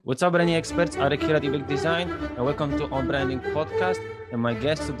What's up, branding experts? Arek here at eBig Design, and welcome to On Branding Podcast. And my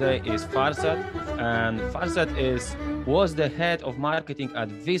guest today is Farzad, and Farzad was the head of marketing at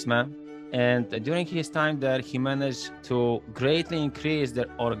Visma. And during his time there, he managed to greatly increase their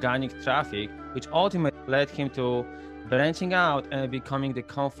organic traffic, which ultimately led him to branching out and becoming the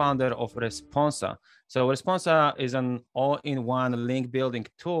co-founder of Responsa. So Responsa is an all-in-one link building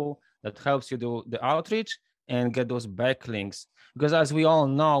tool that helps you do the outreach and get those backlinks. Because as we all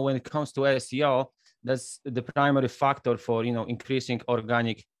know, when it comes to SEO, that's the primary factor for increasing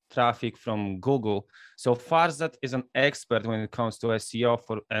organic traffic from Google. So Farzad is an expert when it comes to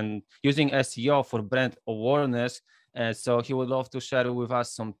SEO and using SEO for brand awareness. And so he would love to share with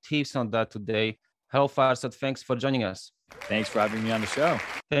us some tips on that today. Hello, Farzad. Thanks for joining us. Thanks for having me on the show.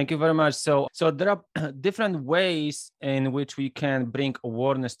 Thank you very much. So there are different ways in which we can bring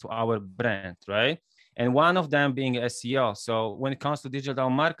awareness to our brand, right? And one of them being SEO. So when it comes to digital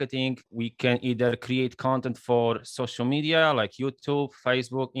marketing, we can either create content for social media like YouTube,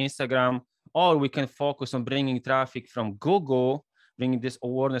 Facebook, Instagram, or we can focus on bringing traffic from Google, bringing this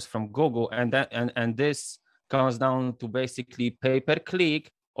awareness from Google. And this comes down to basically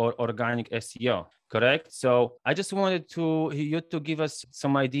pay-per-click or organic SEO, correct? So I just wanted you to give us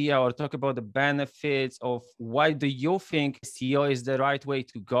some idea or talk about the benefits of why do you think SEO is the right way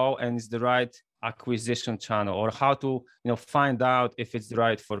to go and is the right acquisition channel, or how to find out if it's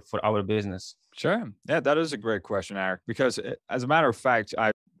right for our business. Sure. Yeah, that is a great question, Eric, because as a matter of fact, I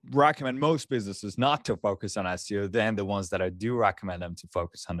recommend most businesses not to focus on SEO than the ones that I do recommend them to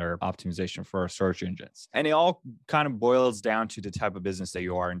focus on their optimization for search engines. And it all kind of boils down to the type of business that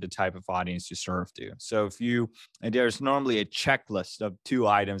you are and the type of audience you serve to. So there's normally a checklist of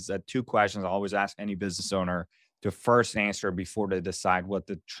two questions I always ask any business owner to first answer before they decide what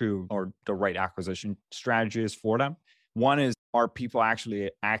the true or the right acquisition strategy is for them. One is, are people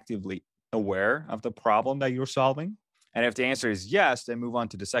actually actively aware of the problem that you're solving? And if the answer is yes, then move on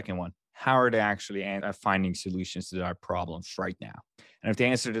to the second one. How are they actually finding solutions to their problems right now? And if the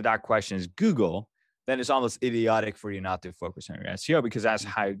answer to that question is Google, then it's almost idiotic for you not to focus on your SEO because that's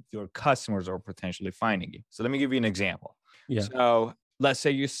how your customers are potentially finding you. So let me give you an example. Yeah. So let's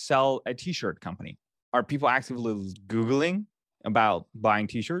say you sell a t-shirt company. Are people actively Googling about buying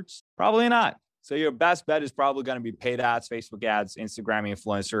t-shirts? Probably not. So your best bet is probably going to be paid ads, Facebook ads, Instagram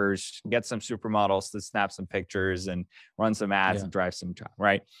influencers, get some supermodels to snap some pictures and run some ads and drive some traffic,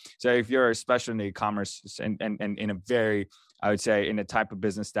 right? So if you're especially in the e-commerce and in a very, I would say, in a type of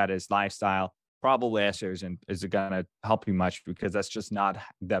business that is lifestyle, probably SEO is going to help you much because that's just not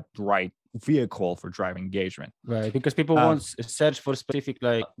the right vehicle for driving engagement. Right, because people want to search for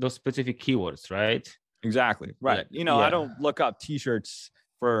those specific keywords, right? Exactly, right. I don't look up t-shirts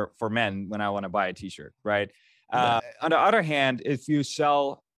for men when I want to buy a t-shirt, right? On the other hand, if you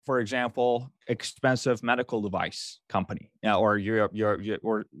sell, for example, expensive medical device company or your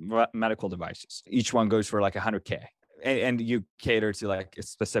medical devices, each one goes for like $100K, and you cater to like a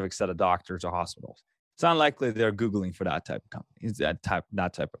specific set of doctors or hospitals. It's unlikely they're Googling for that type of company, that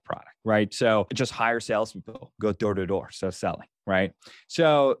type of product, right? So just hire salespeople, go door to door, so selling, right?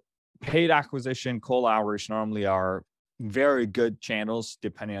 So paid acquisition, cold outreach normally are very good channels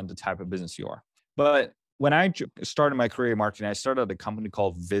depending on the type of business you are. But when I started my career in marketing, I started at a company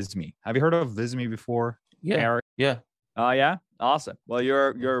called Visme. Have you heard of Visme before? Yeah. Eric? Yeah. Oh, yeah? Awesome. Well,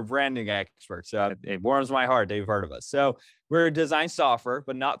 you're a branding expert, so it warms my heart that you've heard of us. So we're a design software,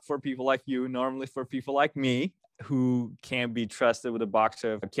 but not for people like you, normally for people like me who can't be trusted with a box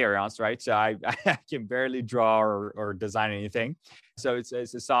of carry-ons, right? So I can barely draw or design anything. So it's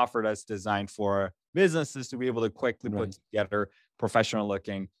a software that's designed for businesses to be able to quickly put together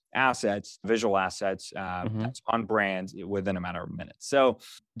professional-looking assets, visual assets that's on brand within a matter of minutes. So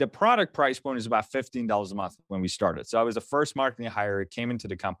the product price point is about $15 a month when we started. So I was the first marketing hire. It came into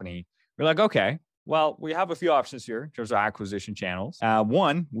the company. We're like, okay, well, we have a few options here in terms of acquisition channels.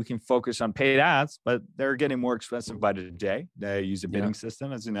 One, we can focus on paid ads, but they're getting more expensive by the day. They use a bidding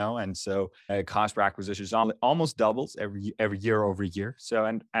system, as you know, and so cost per acquisition is almost doubles every year over year. So,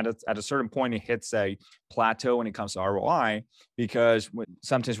 and at a certain point, it hits a plateau when it comes to ROI, because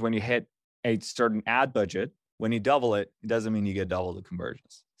sometimes when you hit a certain ad budget, when you double it, it doesn't mean you get double the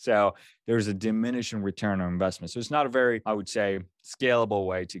conversions. So there's a diminishing return on investment. So it's not a very, I would say, scalable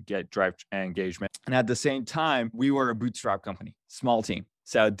way to drive engagement. And at the same time, we were a bootstrap company, small team.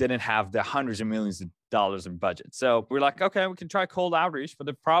 So it didn't have the hundreds of millions of dollars in budget. So we're like, okay, we can try cold outreach. But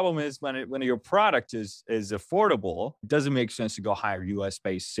the problem is when your product is affordable, it doesn't make sense to go hire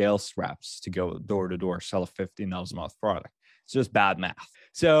US-based sales reps to go door to door, sell a $15 a month product. It's just bad math.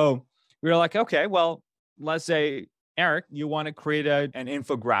 So we were like, okay, well, let's say Eric, you want to create an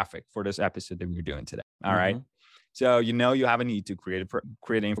infographic for this episode that we're doing today. All right. So, you have a need to create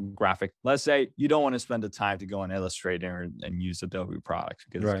an infographic. Let's say you don't want to spend the time to go on Illustrator and use Adobe products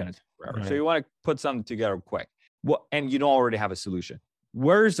because it's going to take forever. Right. So you want to put something together quick. And you don't already have a solution.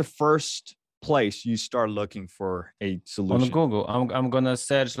 Where's the first place you start looking for a solution? On Google. I'm going to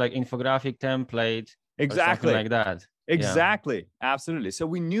search like infographic template. Exactly. Or something like that. Exactly. Yeah. Absolutely. So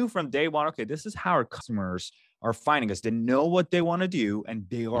we knew from day one, okay, this is how our customers are finding us. They know what they want to do, and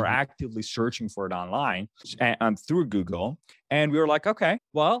they are actively searching for it online and through Google. And we were like, okay,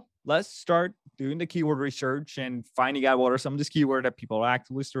 well, let's start doing the keyword research and finding out what are some of these keywords that people are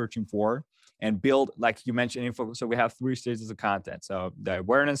actively searching for, and build, like you mentioned, info. So we have 3 stages of content. So the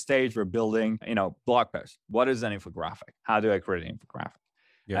awareness stage, we're building, blog posts. What is an infographic? How do I create an infographic?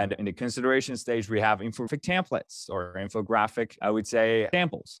 Yeah. And in the consideration stage, we have infographic templates or infographic, I would say,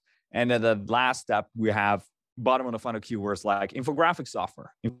 samples. And then the last step, we have bottom of the funnel keywords like infographic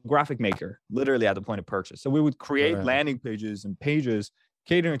software, infographic maker, literally at the point of purchase. So we would create landing pages and pages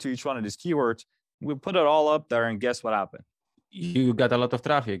catering to each one of these keywords. We put it all up there, and guess what happened? You got a lot of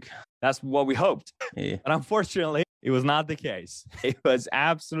traffic. That's what we hoped. Yeah. But unfortunately, it was not the case. It was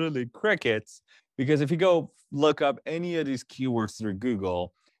absolutely crickets, because if you go look up any of these keywords through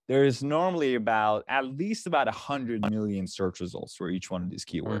Google, there is normally at least about 100 million search results for each one of these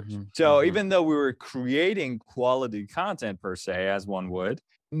keywords. So even though we were creating quality content per se, as one would,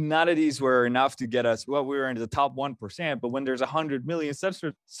 none of these were enough to get us, well, we were in the top 1%, but when there's 100 million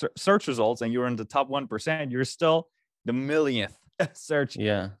search results and you're in the top 1%, you're still the millionth search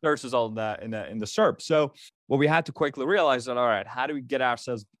result in the SERP. So what we had to quickly realize that, all right, how do we get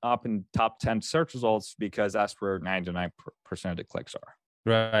ourselves up in top 10 search results? Because that's where 99% of the clicks are.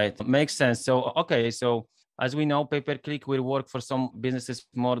 Right. Makes sense. So, okay. So as we know, pay-per-click will work for some businesses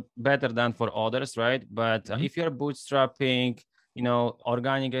better than for others, right? But if you're bootstrapping,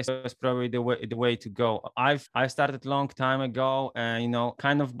 organic SEO is probably the way to go. I started a long time ago, and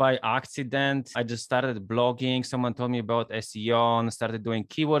kind of by accident, I just started blogging. Someone told me about SEO and started doing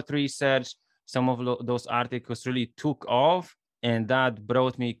keyword research. Some of those articles really took off, and that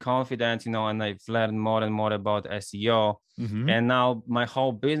brought me confidence, and I've learned more and more about SEO. And now my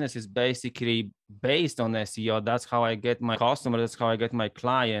whole business is basically based on SEO. That's how I get my customers. That's how I get my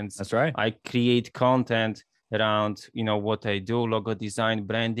clients. That's right. I create content around, what I do, logo design,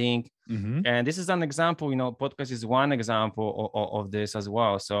 branding. And this is an example, podcast is one example of this as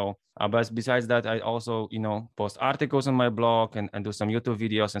well. So, but besides that, I also, post articles on my blog and do some YouTube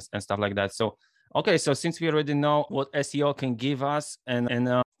videos and stuff like that. So, okay, so since we already know what SEO can give us,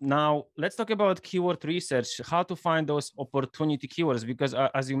 and now let's talk about keyword research, how to find those opportunity keywords, because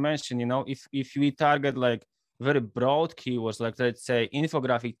as you mentioned, if we target like very broad keywords, like let's say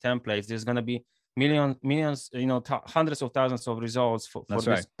infographic templates, there's going to be millions, hundreds of thousands of results for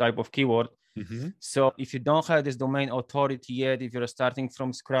this type of keyword. So if you don't have this domain authority yet, if you're starting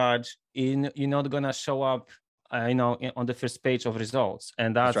from scratch, you're not going to show up on the first page of results.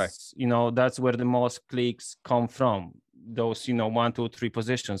 And that's that's where the most clicks come from, those 1, 2, 3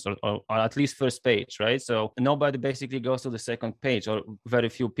 positions, or at least first page, right? So nobody basically goes to the second page, or very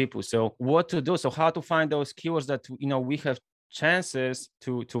few people. So what to do? So how to find those keywords that we have chances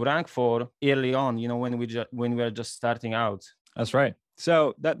to rank for early on, when we are just starting out? That's right.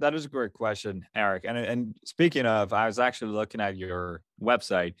 So that is a great question, Eric. And speaking of, I was actually looking at your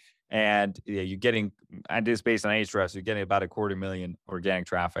website, and you're getting, and this based on Ahrefs, you're getting about 250,000 organic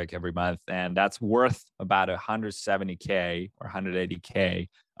traffic every month, and that's worth about 170K or 180K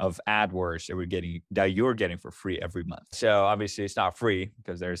of AdWords that you're getting for free every month. So obviously it's not free,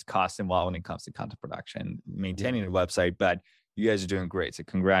 because there's cost involved when it comes to content production, maintaining the website, but you guys are doing great. So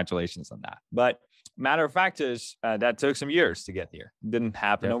congratulations on that. But matter of fact is that took some years to get here. It didn't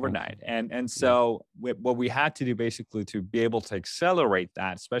happen overnight. And so what we had to do basically to be able to accelerate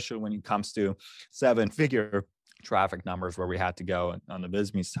that, especially when it comes to 7-figure traffic numbers, where we had to go on the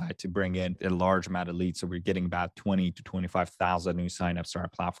BizMe side to bring in a large amount of leads. So we're getting about 20 to 25,000 new signups to our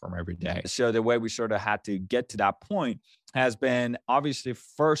platform every day. So the way we sort of had to get to that point has been obviously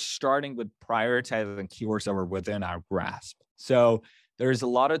first starting with prioritizing keywords that were within our grasp. So there's a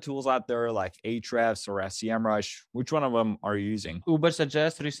lot of tools out there like Ahrefs or SEMrush. Which one of them are you using?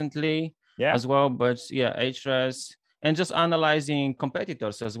 Ubersuggest recently as well, but Ahrefs, and just analyzing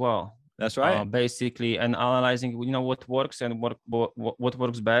competitors as well. That's right. Basically, and analyzing, what works and what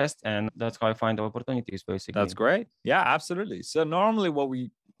works best. And that's how I find the opportunities, basically. That's great. Yeah, absolutely. So normally what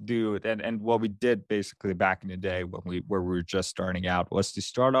we do, and what we did basically back in the day where we were just starting out, was to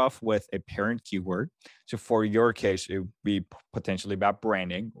start off with a parent keyword. So for your case, it would be potentially about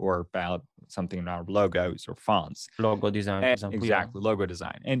branding or about something in our logos or fonts. Logo design, for example. Exactly, logo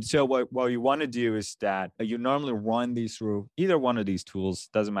design. And so what you want to do is that you normally run these through either one of these tools.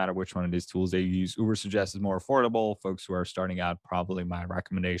 Doesn't matter which one of these tools they use. Ubersuggest is more affordable. Folks who are starting out, probably my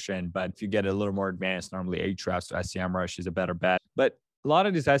recommendation. But if you get a little more advanced, normally Ahrefs or SEMrush is a better bet. But a lot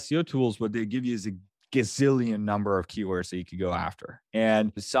of these SEO tools, what they give you is a gazillion number of keywords that you could go after.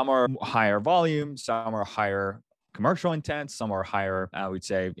 And some are higher volume, some are higher commercial intent, some are higher, I would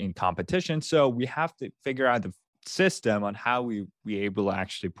say, in competition. So we have to figure out the system on how we able to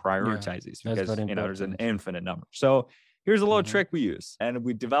actually prioritize these, because there's an infinite number. So here's a little trick we use, and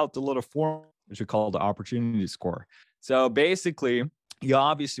we developed a little form which we call the opportunity score. So basically, you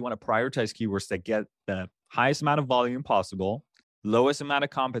obviously want to prioritize keywords that get the highest amount of volume possible, lowest amount of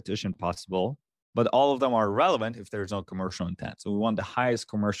competition possible, but all of them are relevant if there's no commercial intent. So we want the highest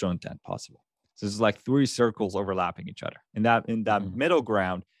commercial intent possible. So this is like 3 circles overlapping each other. And that middle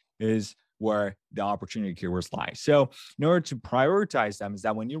ground is where the opportunity keywords lie. So in order to prioritize them, is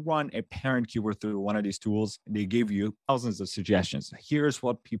that when you run a parent keyword through one of these tools, they give you thousands of suggestions. Here's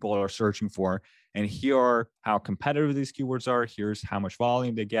what people are searching for, and here are how competitive these keywords are. Here's how much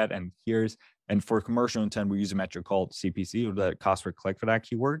volume they get, and for commercial intent, we use a metric called CPC, or the cost per click for that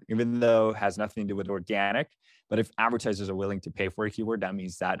keyword, even though it has nothing to do with organic. But if advertisers are willing to pay for a keyword, that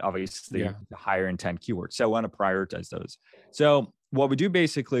means that obviously the higher intent keyword. So I want to prioritize those. So what we do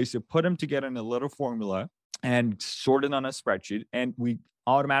basically is to put them together in a little formula and sort it on a spreadsheet. And we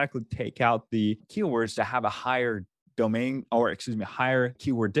automatically take out the keywords that have a higher higher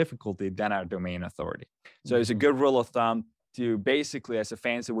keyword difficulty than our domain authority. So it's a good rule of thumb to basically, as a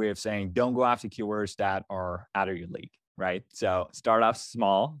fancy way of saying, don't go after keywords that are out of your league, right? So start off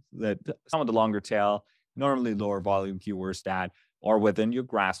small, some of the longer tail, normally lower volume keywords that are within your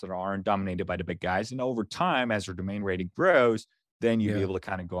grasp, that aren't dominated by the big guys. And over time, as your domain rating grows, then you'll be able to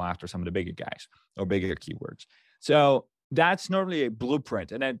kind of go after some of the bigger guys or bigger keywords. So that's normally a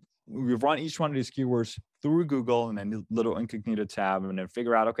blueprint. And then we run each one of these keywords through Google and then a little incognito tab, and then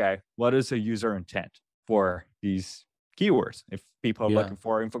figure out, okay, what is the user intent for these keywords? If people are looking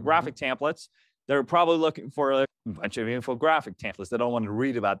for infographic templates, they're probably looking for a bunch of infographic templates. They don't want to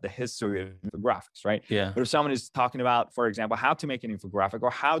read about the history of infographics, right? Yeah. But if someone is talking about, for example, how to make an infographic or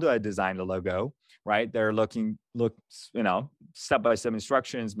how do I design the logo, right? They're looking, step-by-step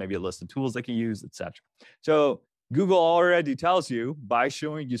instructions, maybe a list of tools they can use, etc. So Google already tells you, by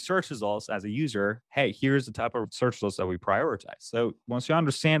showing you search results as a user, hey, here's the type of search results that we prioritize. So once you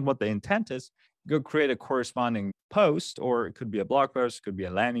understand what the intent is, go create a corresponding post, or it could be a blog post, it could be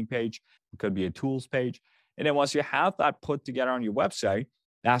a landing page, it could be a tools page. And then once you have that put together on your website,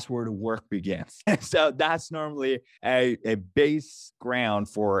 that's where the work begins. So that's normally a base ground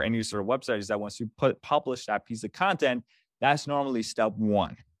for any sort of website, is that once you publish that piece of content, that's normally step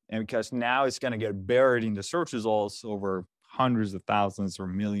 1. And because now it's going to get buried in the search results over hundreds of thousands or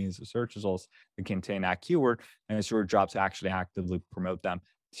millions of search results that contain that keyword, and it's your job to actually actively promote them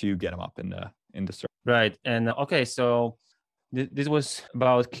to get them up in the search. Right. And okay, so this was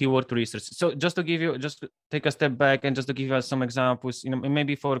about keyword research. So just to take a step back and just to give you some examples,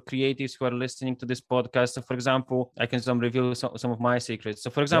 maybe for creatives who are listening to this podcast. So for example, I can reveal some of my secrets.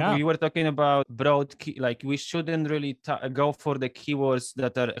 So for example, you were talking about broad we shouldn't really go for the keywords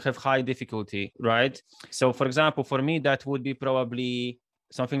that have high difficulty, right? So for example, for me, that would be probably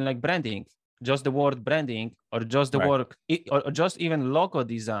something like branding, just the word branding, or just the word, or just even logo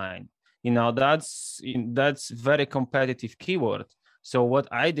design. That's very competitive keyword. So what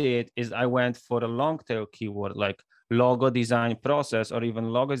I did is I went for a long tail keyword like logo design process, or even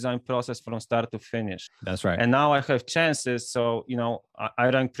logo design process from start to finish. That's right. And now I have chances. So, I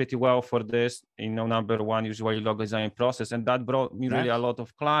rank pretty well for this, number 1, usually logo design process. And that brought me really a lot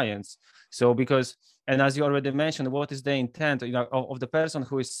of clients. So and as you already mentioned, what is the intent of the person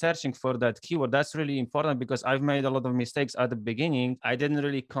who is searching for that keyword? That's really important, because I've made a lot of mistakes at the beginning. I didn't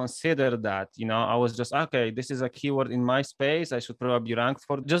really consider that. I was just, okay, this is a keyword in my space, I should probably rank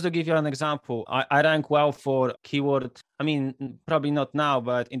for. Just to give you an example, I rank well for keyword. I mean, probably not now,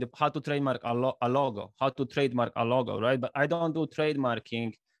 but in the how to trademark a logo, right? But I don't do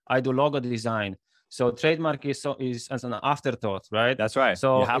trademarking. I do logo design. So trademark is as an afterthought, right? That's right.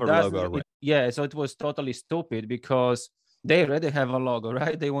 So you have a logo already. So it was totally stupid, because they already have a logo,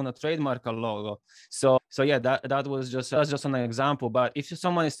 right? They want to trademark a logo. So yeah, that was just an example. But if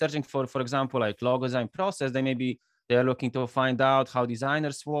someone is searching for example, like logo design process, they they're looking to find out how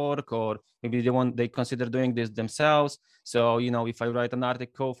designers work, or maybe they consider doing this themselves. So, if I write an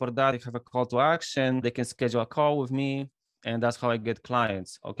article for that, if I have a call to action, they can schedule a call with me. And that's how I get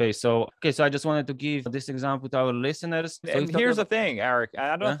clients. Okay, so I just wanted to give this example to our listeners. So and here's the thing, Eric,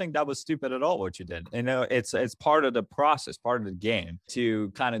 I don't think that was stupid at all what you did. It's part of the process, part of the game, to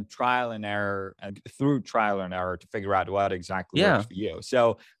kind of trial and error, and through trial and error to figure out what exactly works for you.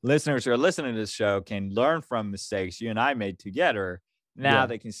 So listeners who are listening to this show can learn from mistakes you and I made together. Now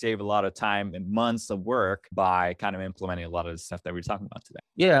they can save a lot of time and months of work by kind of implementing a lot of the stuff that we're talking about today.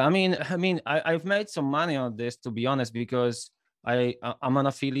 Yeah, I've made some money on this, to be honest, because I'm an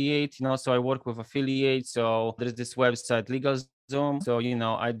affiliate, so I work with affiliates. So there's this website, LegalZoom. So,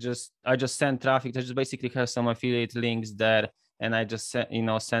 I just send traffic. I just basically have some affiliate links there, and I just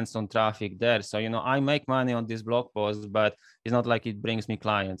send some traffic there. So, I make money on this blog post, but it's not like it brings me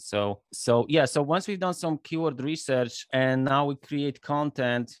clients. So once we've done some keyword research and now we create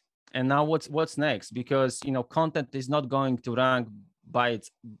content, and now what's next? Because, content is not going to rank on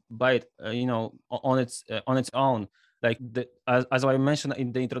its own. Like as I mentioned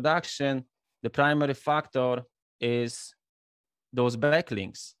in the introduction, the primary factor is those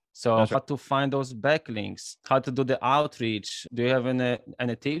backlinks. So how to find those backlinks, how to do the outreach. Do you have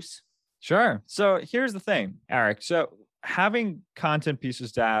any tips? Sure. So here's the thing, Eric. So having content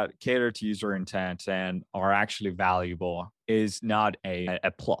pieces that cater to user intent and are actually valuable is not a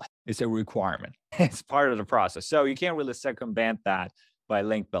plus. It's a requirement. It's part of the process. So you can't really circumvent that by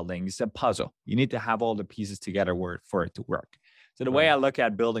link building. It's a puzzle. You need to have all the pieces together for it to work. So the way I look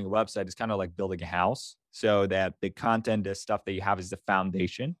at building a website is kind of like building a house, so that the content, the stuff that you have is the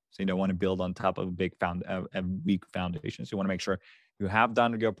foundation. So you don't want to build on top of a weak foundation. So you want to make sure you have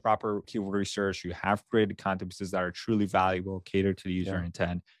done your proper keyword research, you have created content pieces that are truly valuable, cater to the user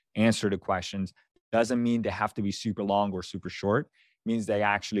intent, answer the questions. Doesn't mean they have to be super long or super short. It means they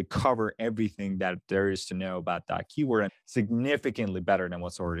actually cover everything that there is to know about that keyword, and significantly better than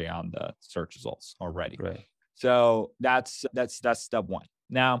what's already on the search results already. Right. So that's step one.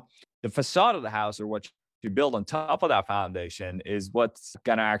 Now, the facade of the house, or what you build on top of that foundation, is what's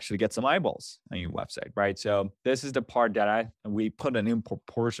going to actually get some eyeballs on your website, right? So this is the part that we put an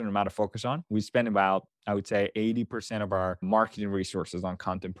disproportionate amount of focus on. We spend about, I would say, 80% of our marketing resources on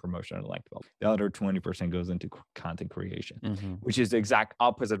content promotion and link building. The other 20% goes into content creation, which is the exact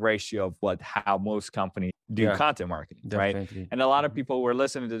opposite ratio of how most companies do content marketing, definitely. Right? And a lot of people who are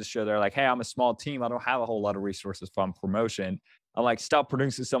listening to the show, they're like, hey, I'm a small team. I don't have a whole lot of resources from promotion. I'm like, stop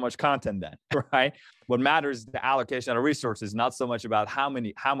producing so much content then, right? What matters is the allocation of resources, not so much about how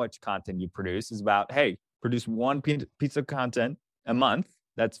much content you produce. It's about, hey, produce one piece of content a month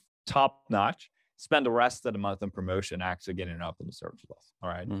that's top notch. Spend the rest of the month on promotion, actually getting it up in the search results. All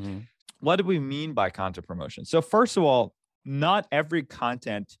right. What do we mean by content promotion? So first of all, not every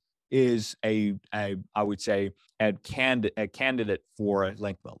content is I would say a candidate for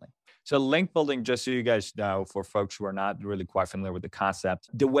link building. So link building, just so you guys know, for folks who are not really quite familiar with the concept,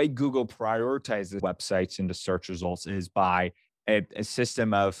 the way Google prioritizes websites in the search results is by a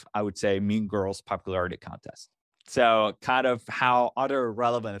system of, I would say, Mean Girls popularity contest. So kind of how other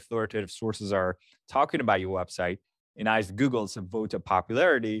relevant authoritative sources are talking about your website, in eyes of Google, it's a vote of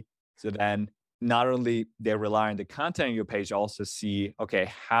popularity. So then not only they rely on the content on your page, also see,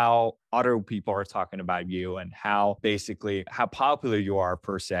 okay, how other people are talking about you and how popular you are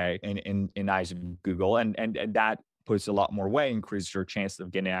per se in eyes of Google. And that puts a lot more weight, increases your chance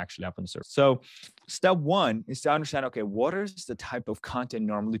of getting actually up in the search. So step one is to understand, okay, what is the type of content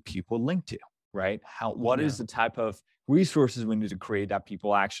normally people link to, right? What is the type of resources we need to create that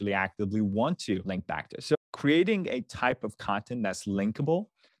people actually actively want to link back to? So creating a type of content that's linkable,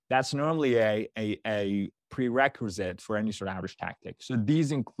 that's normally a prerequisite for any sort of outreach tactic. So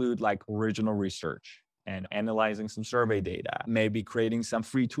these include like original research and analyzing some survey data, maybe creating some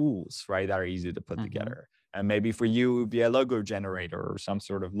free tools, right, that are easy to put together. And maybe for you, it would be a logo generator or some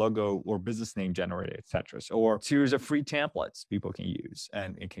sort of logo or business name generator, et cetera. Or a series of free templates people can use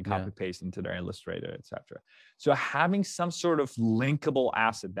and it can copy paste into their Illustrator, et cetera. So having some sort of linkable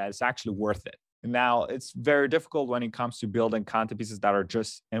asset that is actually worth it. Now, it's very difficult when it comes to building content pieces that are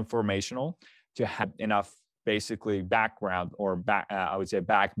just informational to have enough basically background or I would say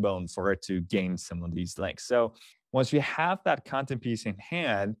backbone for it to gain some of these links. So once you have that content piece in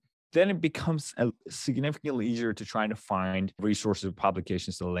hand, then it becomes significantly easier to try to find resources or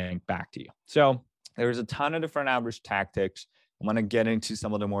publications to link back to you. So there's a ton of different outreach tactics. I'm going to get into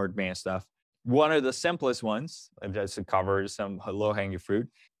some of the more advanced stuff. One of the simplest ones, just to cover some low-hanging fruit,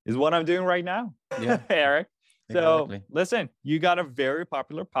 is what I'm doing right now, Eric. So listen, you got a very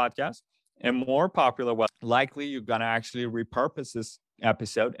popular podcast and more popular website. likely you're going to actually repurpose this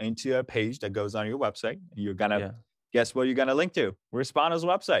episode into a page that goes on your website. You're going to guess what you're going to link to? Responders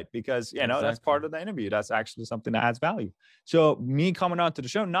website, because, you know, that's part of the interview. That's actually something that adds value. So me coming on to the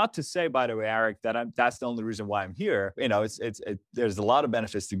show, not to say, by the way, Eric, that that's the only reason why I'm here. You know, there's a lot of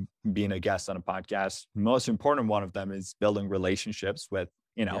benefits to being a guest on a podcast. Most important one of them is building relationships with,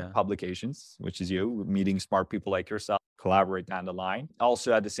 you know, publications, which is you, meeting smart people like yourself, collaborate down the line.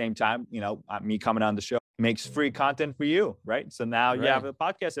 Also, at the same time, you know, me coming on the show makes free content for you, right? So now you have a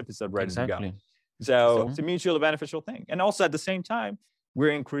podcast episode ready to go. So it's a mutually beneficial thing. And also at the same time, we're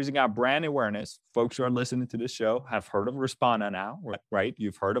increasing our brand awareness. Folks who are listening to this show have heard of Respona now, right?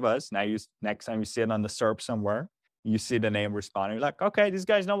 You've heard of us. Now, next time you see it on the SERP somewhere, you see the name Respona, you're like, okay, these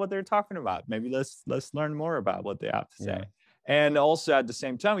guys know what they're talking about. Maybe let's learn more about what they have to say. And also at the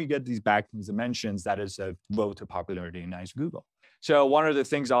same time, we get these backlinks and mentions that is a vote to popularity in nice Google. So one of the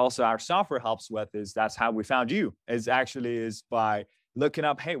things also our software helps with is that's how we found you, is by looking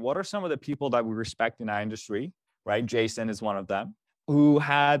up, hey, what are some of the people that we respect in our industry, right? Jason is one of them, who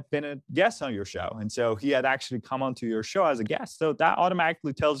had been a guest on your show. And so he had actually come onto your show as a guest. So that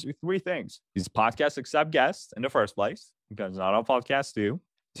automatically tells you three things. These podcasts accept guests in the first place, because not all podcasts do.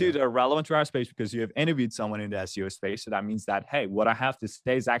 Two, they're relevant to our space because you have interviewed someone in the SEO space. So that means that, hey, what I have to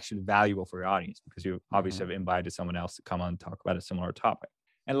say is actually valuable for your audience, because you obviously have invited someone else to come on and talk about a similar topic.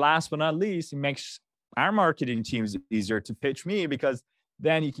 And last but not least, it makes our marketing teams easier to pitch me, because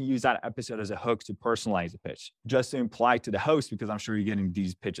then you can use that episode as a hook to personalize the pitch, just to imply to the host, because I'm sure you're getting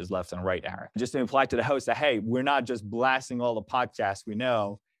these pitches left and right, Eric, just to imply to the host that, hey, we're not just blasting all the podcasts we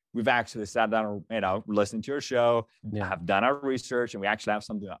know. We've actually sat down, you know, listened to your show, have done our research, and we actually have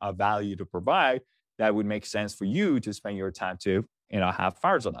something of value to provide that would make sense for you to spend your time to, you know, have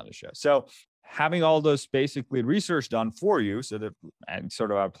Farzad on the show. So having all those basically research done for you, so that, and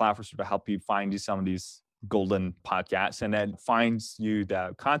sort of our platform to help you find some of these golden podcasts, and then finds you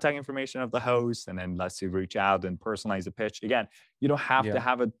the contact information of the host, and then lets you reach out and personalize the pitch. Again, you don't have to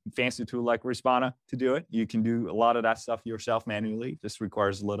have a fancy tool like Respona to do it. You can do a lot of that stuff yourself manually. This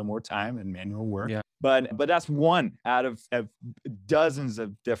requires a little more time and manual work. But that's one out of dozens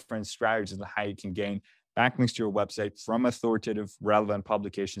of different strategies on how you can gain backlinks to your website from authoritative, relevant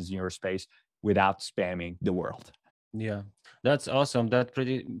publications in your space without spamming the world. Yeah, that's awesome. That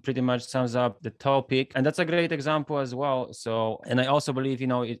pretty much sums up the topic, and that's a great example as well. So, and I also believe, you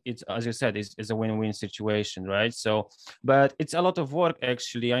know, it's, as you said, it's a win-win situation, right? So, but it's a lot of work,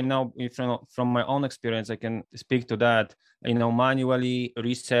 actually. I know from my own experience, I can speak to that. You know, manually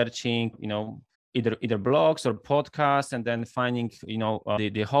researching, you know, either blogs or podcasts, and then finding, you know,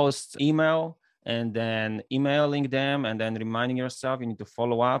 the host's email, and then emailing them, and then reminding yourself you need to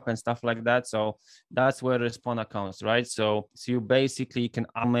follow up and stuff like that. So that's where Respona counts, right? So you basically can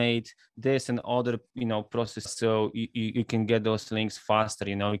automate this and other, you know, process, so you can get those links faster.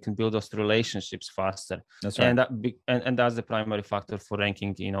 You know, you can build those relationships faster. That's right. And that's the primary factor for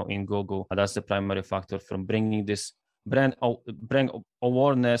ranking, you know, in Google. That's the primary factor from bringing this brand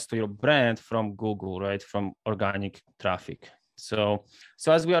awareness to your brand from Google, right? From organic traffic. So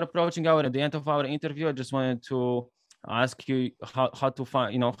as we are approaching the end of our interview, I just wanted to ask you how to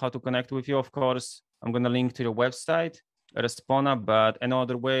find, you know, how to connect with you. Of course, I'm going to link to your website, Respona, but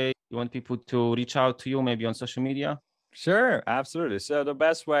another way you want people to reach out to you, maybe on social media? Sure, absolutely. So the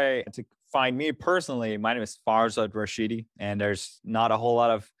best way to find me personally, my name is Farzad Rashidi, and there's not a whole lot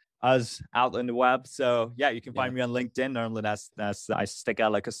of us out in the web. So yeah, you can find me on LinkedIn. Normally that's I stick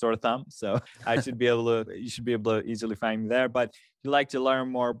out like a sore thumb. So you should be able to easily find me there. But if you'd like to learn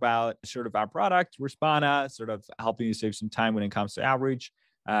more about sort of our product, Respona, sort of helping you save some time when it comes to outreach,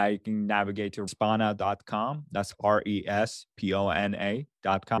 you can navigate to respona.com. That's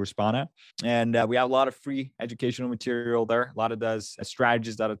RESPONA.com, Respona. And we have a lot of free educational material there. A lot of those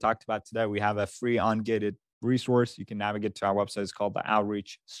strategies that I talked about today. We have a free ungated resource. You can navigate to our website. It's called the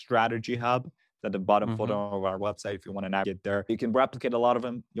Outreach Strategy Hub. It's at the bottom footer of our website if you want to navigate there. You can replicate a lot of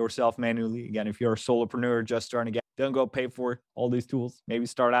them yourself manually. Again, if you're a solopreneur just starting to don't go pay for all these tools. Maybe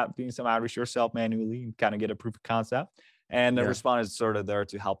start out doing some outreach yourself manually and kind of get a proof of concept. And the Respona is sort of there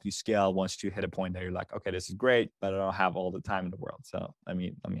to help you scale once you hit a point that you're like, okay, this is great, but I don't have all the time in the world. So let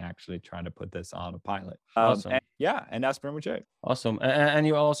me actually try to put this on a pilot. Awesome. And that's pretty much it. Awesome. And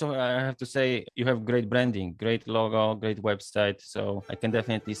you also, I have to say, you have great branding, great logo, great website. So I can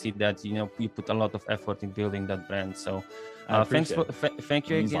definitely see that, you know, you put a lot of effort in building that brand. So thank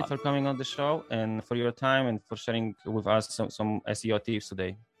you again for coming on the show and for your time and for sharing with us some SEO tips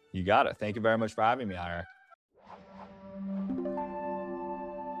today. You got it. Thank you very much for having me, Eric.